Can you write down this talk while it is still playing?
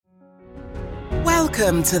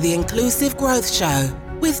Welcome to the Inclusive Growth Show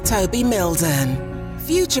with Toby Milden.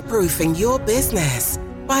 Future-proofing your business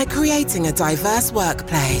by creating a diverse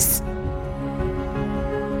workplace.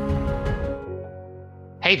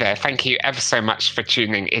 Hey there, thank you ever so much for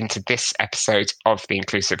tuning into this episode of the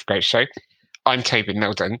Inclusive Growth Show. I'm Toby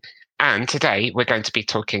Milden, and today we're going to be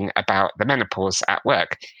talking about the menopause at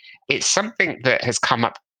work. It's something that has come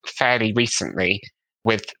up fairly recently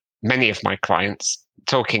with many of my clients,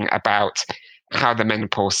 talking about how the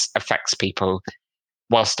menopause affects people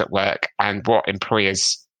whilst at work and what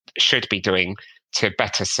employers should be doing to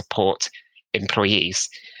better support employees.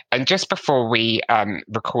 And just before we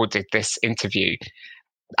recorded this interview,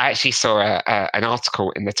 I actually saw an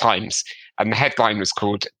article in the Times, and the headline was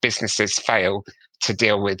called "Businesses Fail to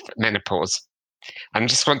Deal with Menopause." And I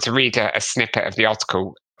just want to read a snippet of the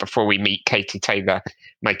article before we meet Katie Taylor,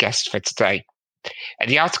 my guest for today. And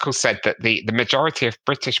the article said that the majority of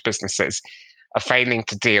British businesses are failing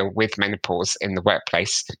to deal with menopause in the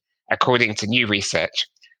workplace. According to new research,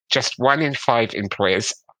 just 1 in 5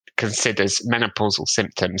 employers considers menopausal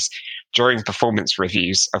symptoms during performance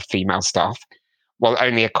reviews of female staff, while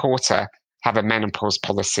only a quarter have a menopause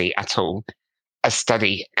policy at all, a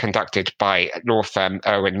study conducted by law firm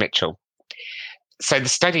Irwin Mitchell. So the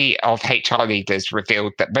study of HR leaders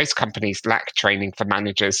revealed that most companies lack training for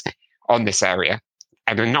managers on this area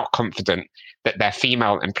and are not confident that their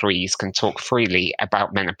female employees can talk freely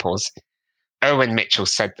about menopause. Irwin Mitchell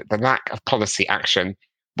said that the lack of policy action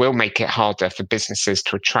will make it harder for businesses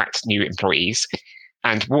to attract new employees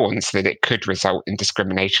and warns that it could result in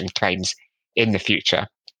discrimination claims in the future,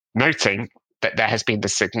 noting that there has been a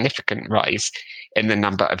significant rise in the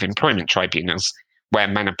number of employment tribunals where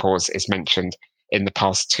menopause is mentioned in the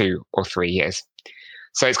past 2 or 3 years.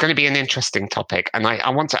 So it's going to be an interesting topic. And I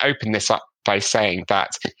want to open this up by saying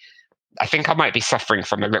that I think I might be suffering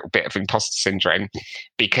from a little bit of imposter syndrome,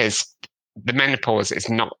 because the menopause is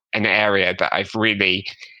not an area that I've really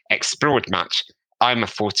explored much. I'm a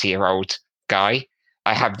 40-year-old guy.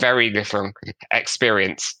 I have very little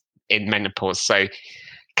experience in menopause. So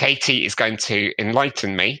Katie is going to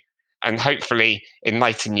enlighten me and hopefully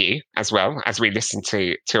enlighten you as well as we listen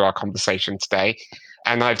to our conversation today.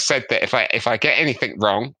 And I've said that if I get anything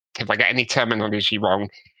wrong, if I get any terminology wrong,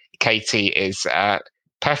 Katie is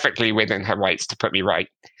perfectly within her rights to put me right.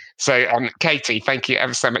 So Katie, thank you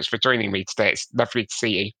ever so much for joining me today. It's lovely to see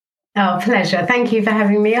you. Oh, pleasure. Thank you for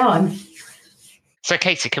having me on. So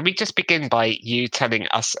Katie, can we just begin by you telling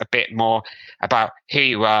us a bit more about who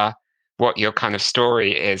you are, what your kind of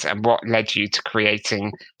story is, and what led you to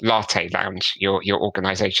creating Latte Lounge, your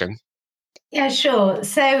organization? Yeah, sure.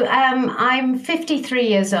 So I'm 53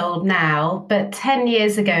 years old now, but 10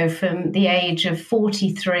 years ago, from the age of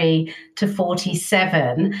 43 to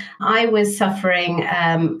 47, I was suffering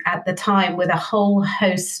at the time with a whole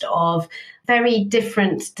host of very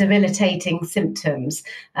different debilitating symptoms.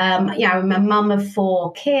 I'm a mum of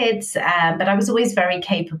 4 kids, but I was always very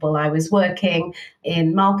capable. I was working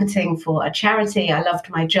in marketing for a charity. I loved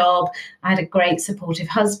my job. I had a great supportive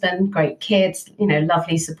husband, great kids,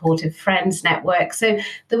 lovely supportive friends network. So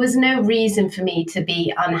there was no reason for me to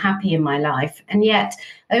be unhappy in my life. And yet,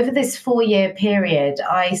 over this 4-year period,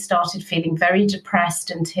 I started feeling very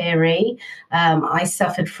depressed and teary. I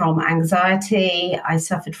suffered from anxiety. I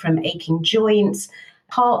suffered from aching joints,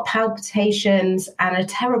 heart palpitations, and a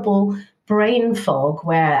terrible brain fog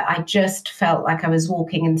where I just felt like I was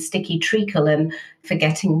walking in sticky treacle and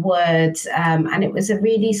forgetting words. And it was a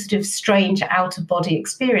really sort of strange out-of-body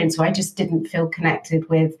experience where I just didn't feel connected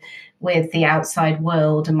with the outside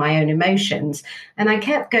world and my own emotions. And I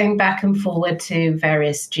kept going back and forward to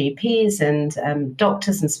various GPs and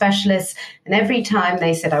doctors and specialists. And every time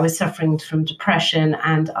they said I was suffering from depression,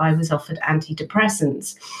 and I was offered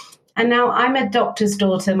antidepressants. And now I'm a doctor's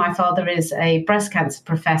daughter. My father is a breast cancer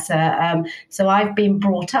professor. So I've been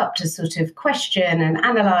brought up to sort of question and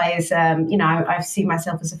analyze. I see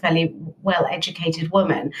myself as a fairly well-educated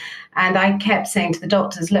woman. And I kept saying to the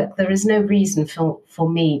doctors, look, there is no reason for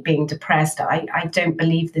me being depressed. I don't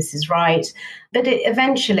believe this is right. But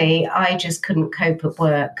eventually, I just couldn't cope at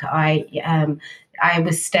work. I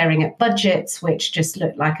was staring at budgets, which just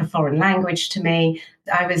looked like a foreign language to me.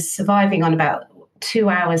 I was surviving on about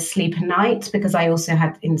 2 hours sleep a night because I also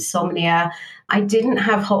had insomnia. I didn't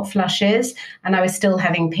have hot flushes and I was still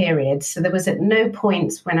having periods. So there was at no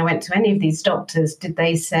point when I went to any of these doctors did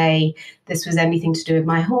they say this was anything to do with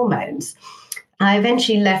my hormones. I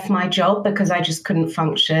eventually left my job because I just couldn't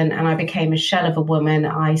function and I became a shell of a woman.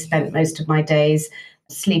 I spent most of my days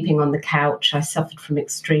sleeping on the couch. I suffered from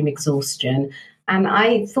extreme exhaustion. And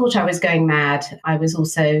I thought I was going mad. I was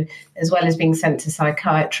also, as well as being sent to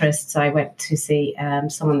psychiatrists, I went to see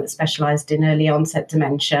someone that specialised in early onset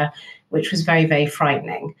dementia, which was very, very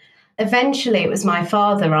frightening. Eventually, it was my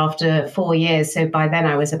father after 4 years, so by then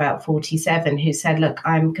I was about 47, who said, look,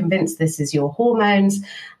 I'm convinced this is your hormones.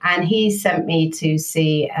 And he sent me to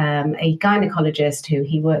see a gynecologist who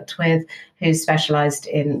he worked with, who specialised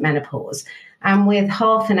in menopause. And with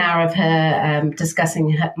half an hour of her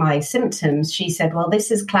discussing my symptoms, she said, well,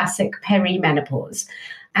 this is classic perimenopause.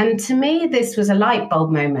 And to me, this was a light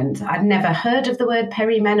bulb moment. I'd never heard of the word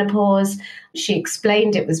perimenopause. She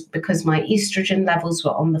explained it was because my estrogen levels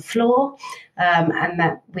were on the floor, and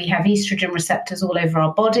that we have estrogen receptors all over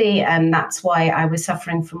our body. And that's why I was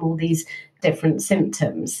suffering from all these different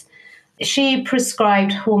symptoms. She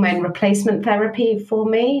prescribed hormone replacement therapy for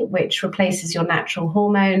me, which replaces your natural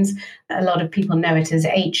hormones. A lot of people know it as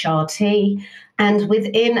HRT. And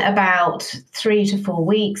within about 3 to 4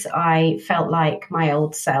 weeks, I felt like my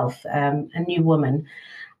old self, a new woman.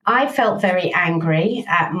 I felt very angry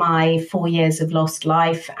at my 4 years of lost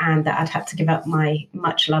life and that I'd had to give up my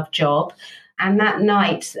much-loved job. And that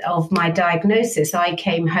night of my diagnosis, I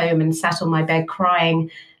came home and sat on my bed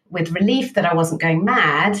crying with relief that I wasn't going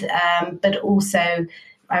mad, but also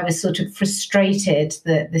I was sort of frustrated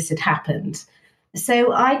that this had happened.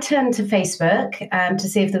 So I turned to Facebook to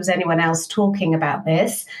see if there was anyone else talking about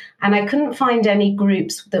this, and I couldn't find any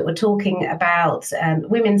groups that were talking about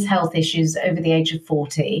women's health issues over the age of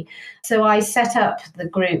 40. So I set up the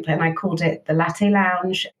group and I called it the Latte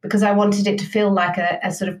Lounge because I wanted it to feel like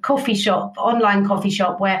a sort of coffee shop, online coffee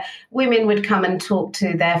shop, where women would come and talk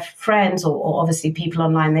to their friends or obviously people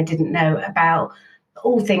online they didn't know about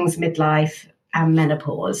all things midlife and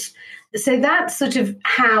menopause. So that's sort of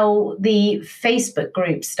how the Facebook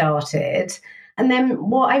group started. And then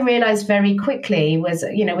what I realized very quickly was,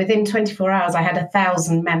 within 24 hours, I had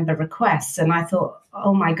 1,000 member requests. And I thought,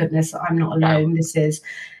 oh my goodness, I'm not alone. This is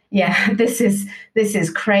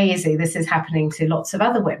crazy. This is happening to lots of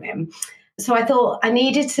other women. So I thought I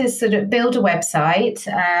needed to sort of build a website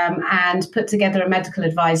and put together a medical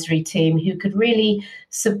advisory team who could really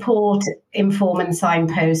support, inform and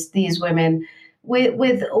signpost these women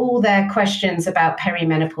with all their questions about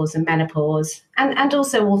perimenopause and menopause, and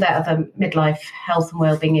also all their other midlife health and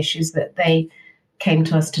wellbeing issues that they came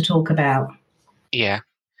to us to talk about. Yeah,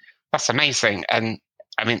 that's amazing. And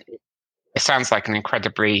I mean, it sounds like an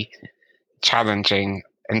incredibly challenging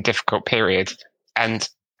and difficult period. And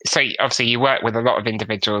so obviously you work with a lot of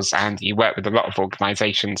individuals and you work with a lot of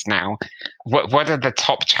organizations now. What are the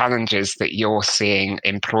top challenges that you're seeing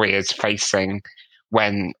employers facing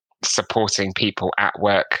when supporting people at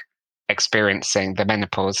work experiencing the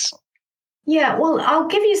menopause? Yeah, well, I'll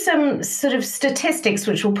give you some sort of statistics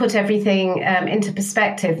which will put everything into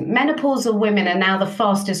perspective. Menopausal women are now the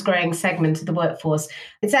fastest growing segment of the workforce.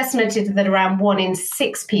 It's estimated that around 1 in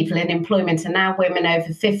 6 people in employment are now women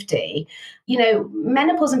over 50.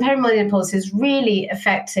 Menopause and perimenopause is really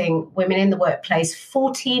affecting women in the workplace.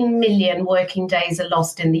 14 million working days are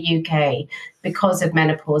lost in the UK because of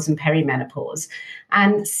menopause and perimenopause.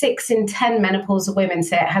 And 6 in 10 menopausal women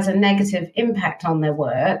say it has a negative impact on their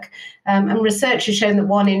work. And research has shown that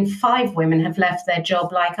 1 in 5 women have left their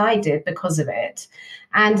job like I did because of it.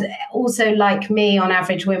 And also, like me, on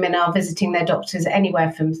average, women are visiting their doctors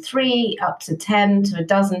anywhere from 3 up to 10 to a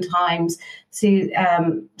dozen times to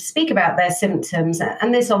speak about their symptoms.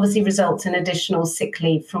 And this obviously results in additional sick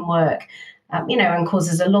leave from work, and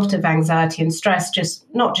causes a lot of anxiety and stress,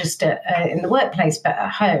 not just in the workplace, but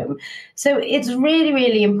at home. So it's really,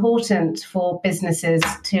 really important for businesses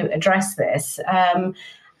to address this.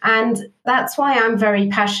 And that's why I'm very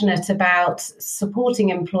passionate about supporting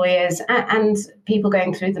employers and people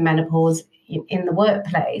going through the menopause in the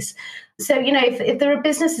workplace. So, if there are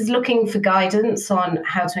businesses looking for guidance on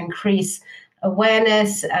how to increase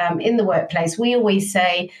awareness in the workplace, we always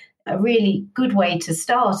say a really good way to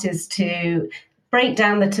start is to break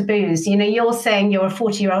down the taboos. You're saying you're a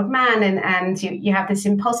 40-year-old man and you have this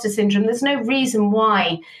imposter syndrome. There's no reason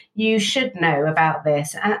why you should know about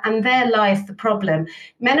this. And there lies the problem.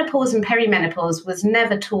 Menopause and perimenopause was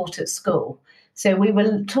never taught at school. So we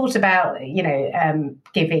were taught about,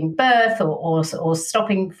 giving birth or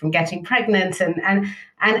stopping from getting pregnant. And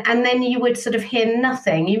then you would sort of hear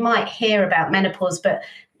nothing. You might hear about menopause, but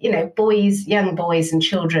young boys and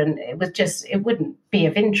children, it wouldn't be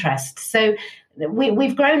of interest. So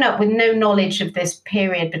we've grown up with no knowledge of this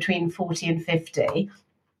period between 40 and 50.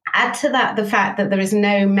 Add to that the fact that there is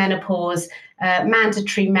no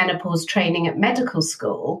mandatory menopause training at medical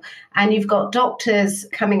school, and you've got doctors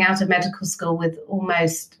coming out of medical school with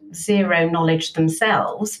almost zero knowledge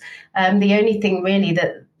themselves. The only thing really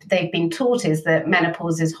that they've been taught is that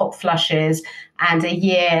menopause is hot flushes and a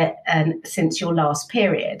year since your last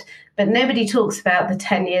period. But nobody talks about the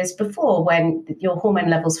 10 years before when your hormone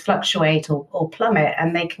levels fluctuate or plummet,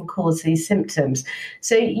 and they can cause these symptoms.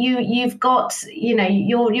 So you've got,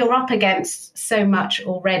 you're up against so much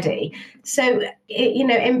already. So,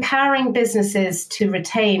 empowering businesses to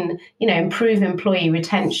retain, improve employee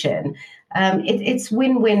retention, it's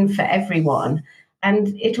win-win for everyone. And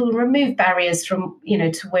it will remove barriers from,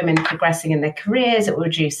 to women progressing in their careers. It will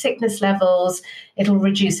reduce sickness levels. It will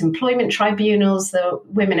reduce employment tribunals. The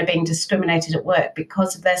women are being discriminated at work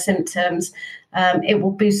because of their symptoms. It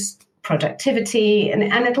will boost productivity, and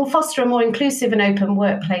it will foster a more inclusive and open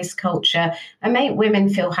workplace culture and make women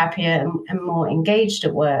feel happier and more engaged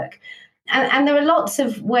at work. And there are lots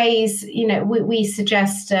of ways, we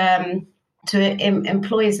suggest to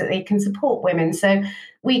employers that they can support women. So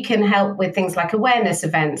we can help with things like awareness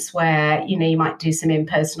events where, you might do some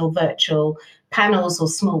in-person or virtual panels or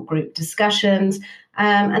small group discussions.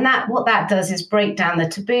 And what that does is break down the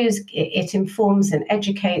taboos. It informs and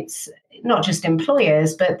educates not just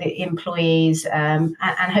employers, but the employees and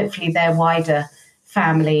hopefully their wider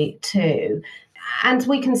family too. And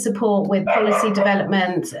we can support with policy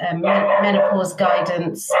development, menopause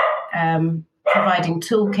guidance, providing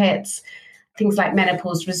toolkits, things like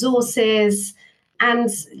menopause resources,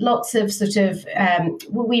 and lots of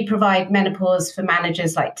we provide menopause for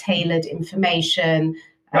managers, like tailored information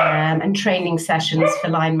and training sessions for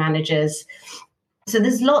line managers. So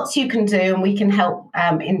there's lots you can do, and we can help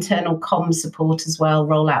internal comms support as well,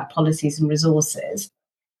 roll out policies and resources.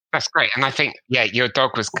 That's great. And I think, your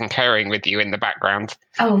dog was concurring with you in the background.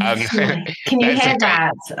 Oh, sorry. Can you hear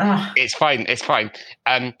that? Oh. It's fine.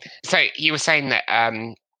 So you were saying that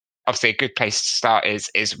obviously a good place to start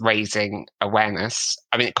is raising awareness.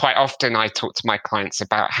 I mean, quite often I talk to my clients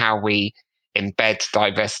about how we embed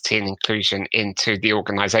diversity and inclusion into the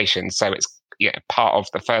organization. So it's part of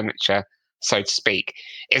the furniture, so to speak.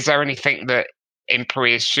 Is there anything that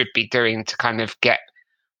employers should be doing to kind of get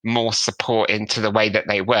more support into the way that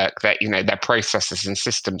they work, that, their processes and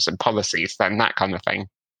systems and policies, then that kind of thing?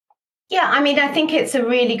 Yeah, I mean, I think it's a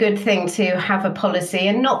really good thing to have a policy,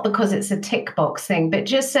 and not because it's a tick box thing, but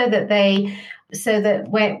just so that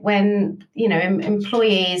when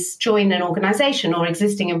employees join an organization or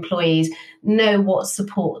existing employees know what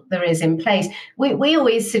support there is in place. We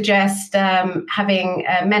always suggest having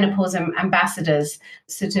menopause ambassadors,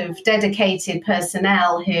 sort of dedicated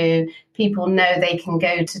personnel who people know they can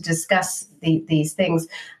go to discuss these things.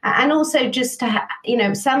 And also just to,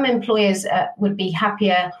 some employers would be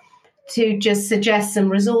happier to just suggest some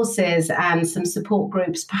resources and some support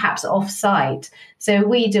groups, perhaps off-site. So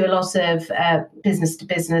we do a lot of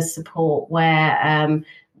business-to-business support where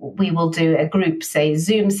we will do a group, say,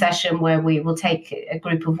 Zoom session where we will take a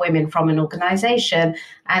group of women from an organisation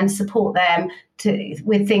and support them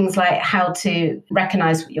with things like how to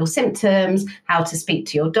recognise your symptoms, how to speak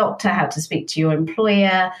to your doctor, how to speak to your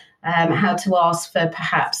employer, how to ask for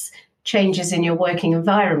perhaps changes in your working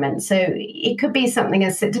environment. So it could be something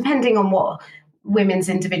as, depending on what women's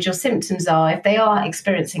individual symptoms are. If they are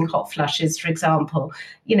experiencing hot flushes, for example,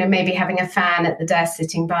 maybe having a fan at the desk,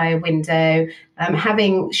 sitting by a window,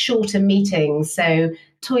 having shorter meetings, so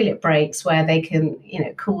toilet breaks where they can,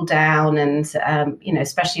 cool down and,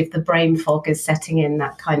 especially if the brain fog is setting in,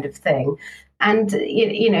 that kind of thing. And,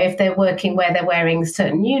 if they're working where they're wearing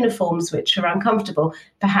certain uniforms which are uncomfortable,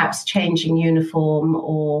 perhaps changing uniform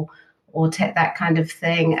or that kind of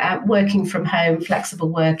thing. Working from home, flexible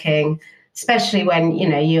working, especially when,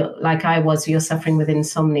 you, like I was, you're suffering with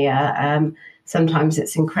insomnia. Sometimes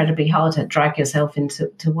it's incredibly hard to drag yourself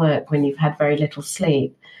into work when you've had very little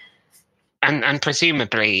sleep. And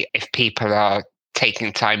presumably, if people are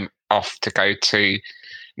taking time off to go to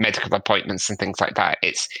medical appointments and things like that,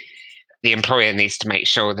 it's the employer needs to make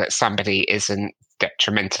sure that somebody isn't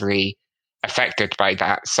detrimentally affected by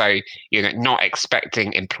that. So, not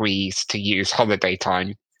expecting employees to use holiday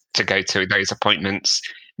time to go to those appointments,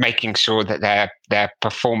 making sure that their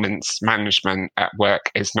performance management at work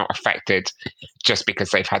is not affected just because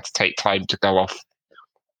they've had to take time to go off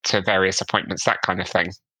to various appointments, that kind of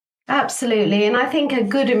thing. Absolutely. And I think a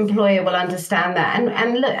good employer will understand that.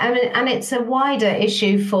 And look, I mean, and it's a wider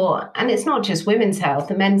issue and it's not just women's health,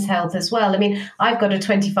 the men's health as well. I mean, I've got a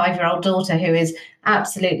 25-year-old daughter who is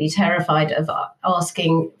absolutely terrified of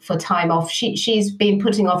asking for time off. She's been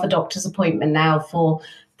putting off a doctor's appointment now for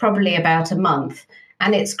probably about a month.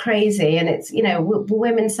 And it's crazy. And it's,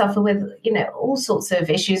 women suffer with, all sorts of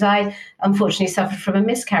issues. I unfortunately suffered from a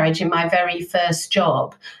miscarriage in my very first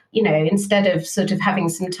job. Instead of sort of having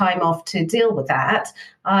some time off to deal with that,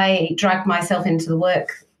 I dragged myself into the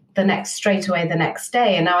work straight away the next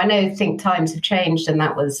day. And now I think times have changed, and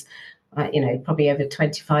that was, probably over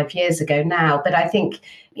 25 years ago now. But I think,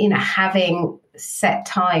 having set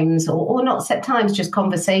times or not set times, just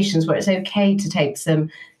conversations where it's okay to take some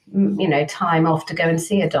time off to go and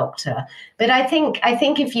see a doctor. But I think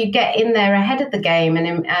if you get in there ahead of the game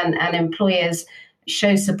and employers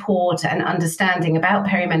show support and understanding about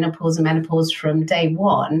perimenopause and menopause from day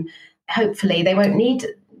one, hopefully they won't need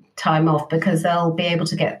time off, because they'll be able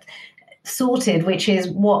to get sorted, which is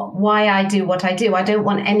why I do what I do. I don't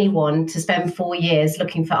want anyone to spend 4 years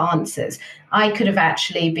looking for answers. I could have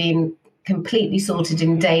actually been completely sorted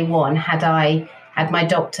in day one had I had my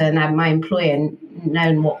doctor and had my employer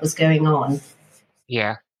known what was going on.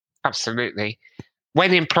 Yeah, absolutely.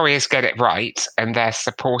 When employers get it right and they're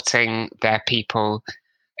supporting their people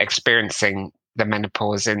experiencing the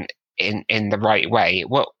menopause in the right way,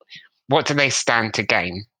 what do they stand to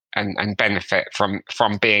gain and benefit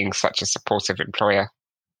from being such a supportive employer?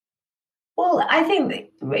 Well, I think,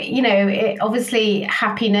 obviously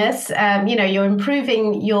happiness, you're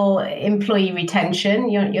improving your employee retention.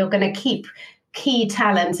 You're going to keep key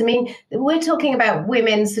talent. I mean, we're talking about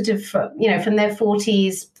women sort of, from their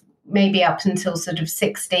 40s, maybe up until sort of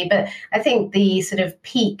 60. But I think the sort of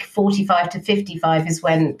peak 45 to 55 is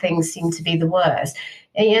when things seem to be the worst.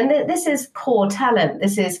 And this is core talent.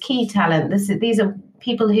 This is key talent. These are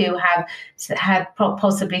people who have had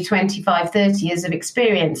possibly 25, 30 years of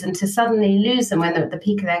experience, and to suddenly lose them when they're at the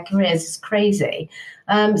peak of their careers is crazy.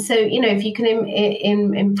 So, if you can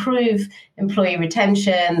improve employee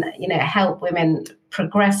retention, help women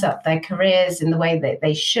progress up their careers in the way that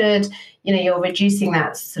they should, you're reducing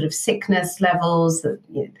that sort of sickness levels,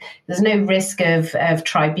 there's no risk of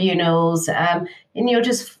tribunals, and you're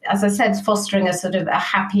just, as I said, fostering a sort of a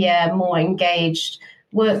happier, more engaged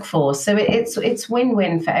workforce. So it's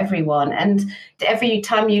win-win for everyone. And every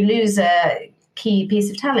time you lose a key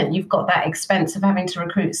piece of talent, you've got that expense of having to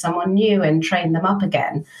recruit someone new and train them up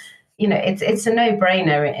again. It's a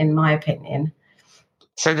no-brainer in my opinion.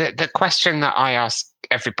 So the question that I ask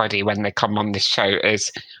everybody when they come on this show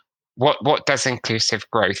is, what does inclusive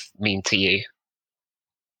growth mean to you?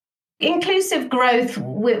 Inclusive growth,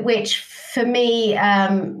 which for me, I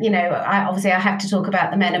have to talk about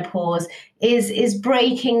the menopause, is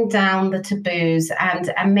breaking down the taboos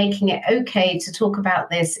and making it okay to talk about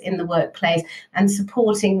this in the workplace and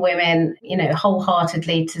supporting women,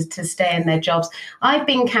 wholeheartedly to stay in their jobs. I've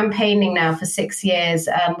been campaigning now for 6 years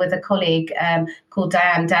with a colleague called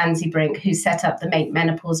Diane Danzybrink, who set up the Make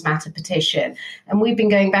Menopause Matter petition. And we've been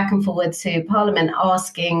going back and forward to Parliament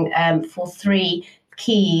asking for 3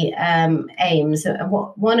 key aims.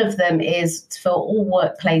 One of them is for all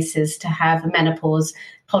workplaces to have a menopause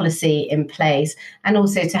policy in place, and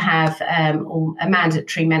also to have a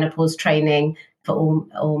mandatory menopause training for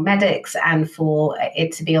all medics, and for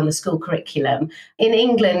it to be on the school curriculum. In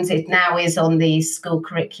England, it now is on the school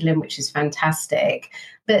curriculum, which is fantastic.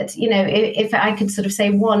 But, if I could sort of say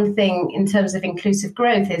one thing in terms of inclusive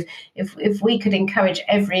growth, is if we could encourage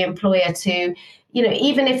every employer to,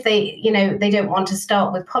 even if they don't want to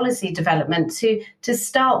start with policy development, to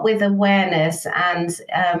start with awareness and,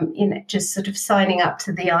 just sort of signing up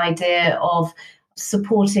to the idea of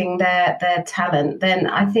supporting their talent, then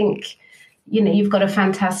I think, you've got a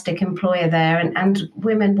fantastic employer there, and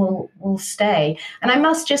women will stay. And I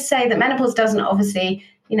must just say that menopause doesn't obviously,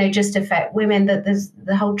 just affect women, that there's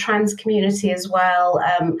the whole trans community as well.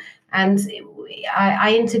 And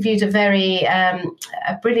I interviewed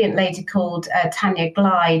a brilliant lady called Tanya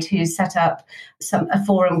Glide, who set up a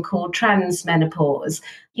forum called Trans Menopause.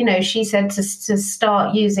 She said to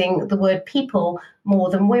start using the word people more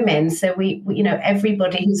than women. So we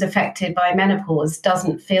everybody who's affected by menopause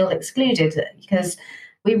doesn't feel excluded, because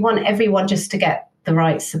we want everyone just to get the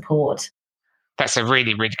right support. That's a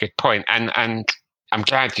really, really good point. And I'm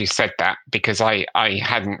glad you said that, because I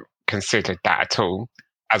hadn't considered that at all.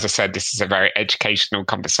 As I said, this is a very educational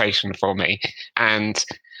conversation for me. And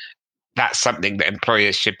that's something that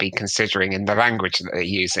employers should be considering in the language that they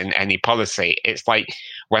use in any policy. It's like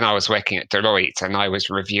when I was working at Deloitte and I was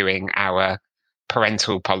reviewing our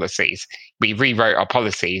parental policies, we rewrote our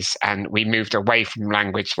policies and we moved away from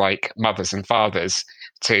language like mothers and fathers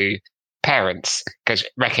to parents, because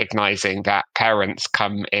recognizing that parents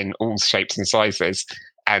come in all shapes and sizes,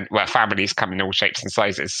 and families come in all shapes and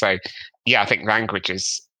sizes. So yeah, I think language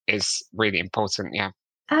is really important. Yeah.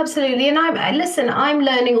 Absolutely. And I'm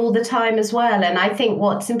learning all the time as well. And I think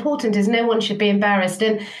what's important is no one should be embarrassed.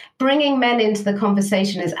 And bringing men into the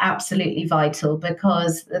conversation is absolutely vital,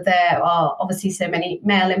 because there are obviously so many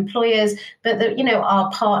male employers, but our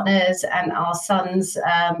partners and our sons.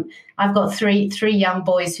 I've got three young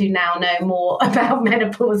boys who now know more about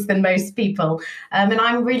menopause than most people. And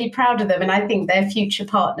I'm really proud of them. And I think their future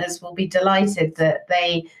partners will be delighted that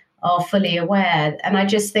they are fully aware. And I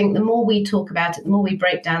just think the more we talk about it, the more we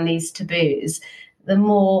break down these taboos, the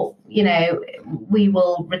more, we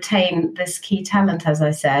will retain this key talent, as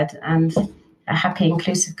I said, and a happy,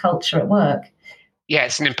 inclusive culture at work. Yeah,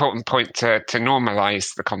 it's an important point to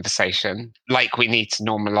normalise the conversation, like we need to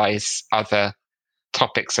normalise other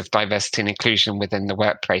topics of diversity and inclusion within the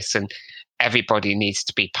workplace. And everybody needs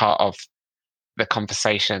to be part of the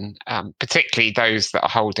conversation, particularly those that are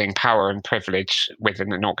holding power and privilege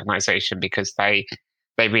within an organisation, because they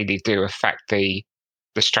really do affect the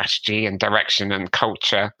strategy and direction and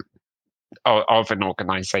culture of an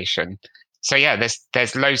organisation. So yeah,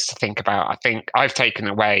 there's loads to think about. I think I've taken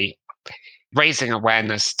away raising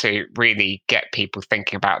awareness to really get people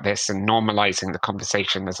thinking about this and normalising the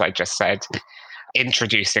conversation, as I just said,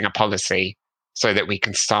 introducing a policy so that we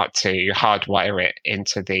can start to hardwire it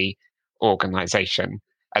into the organization.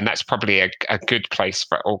 And that's probably a good place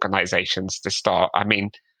for organizations to start. I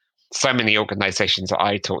mean, so many organizations that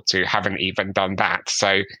I talk to haven't even done that.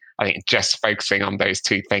 So I think just focusing on those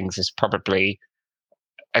two things is probably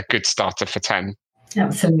a good starter for 10.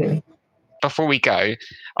 Absolutely. Before we go,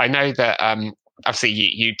 I know that obviously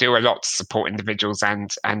you do a lot to support individuals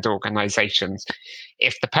and organizations.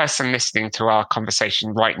 If the person listening to our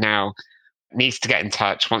conversation right now needs to get in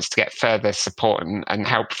touch, wants to get further support and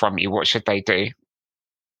help from you, what should they do?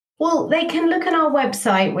 Well, they can look at our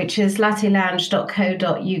website, which is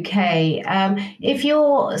lattylounge.co.uk. If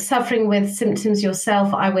you're suffering with symptoms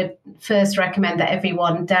yourself, I would first recommend that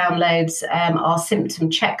everyone downloads our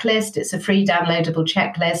symptom checklist. It's a free downloadable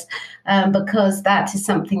checklist, because that is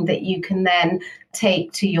something that you can then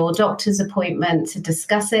take to your doctor's appointment to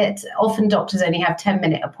discuss it. Often doctors only have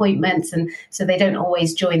 10-minute appointments, and so they don't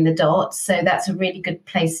always join the dots. So that's a really good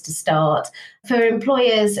place to start. For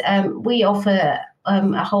employers, we offer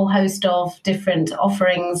a whole host of different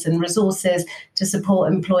offerings and resources to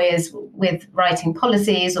support employers with writing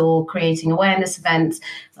policies or creating awareness events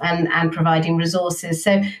and providing resources.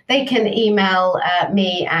 So they can email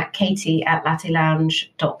me at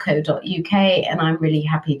katie@lattylounge.co.uk, and I'm really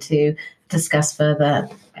happy to discuss further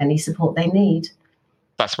any support they need.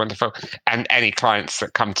 That's wonderful. And any clients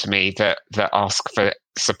that come to me that ask for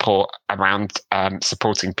support around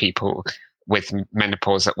supporting people with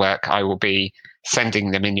menopause at work, I will be sending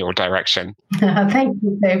them in your direction. Thank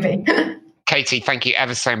you, Toby. Katie, thank you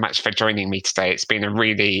ever so much for joining me today. It's been a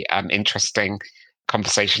really interesting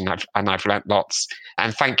conversation, and I've learnt lots.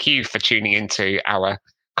 And thank you for tuning into our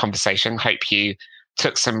conversation. Hope you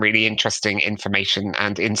took some really interesting information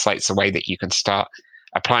and insights away that you can start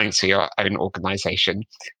applying to your own organisation.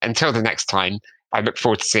 Until the next time, I look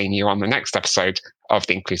forward to seeing you on the next episode of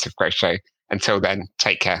the Inclusive Growth Show. Until then,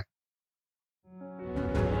 take care.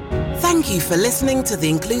 Thank you for listening to the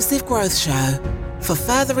Inclusive Growth Show. For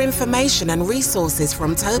further information and resources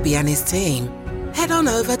from Toby and his team, head on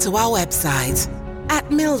over to our website at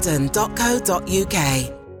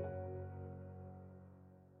milden.co.uk.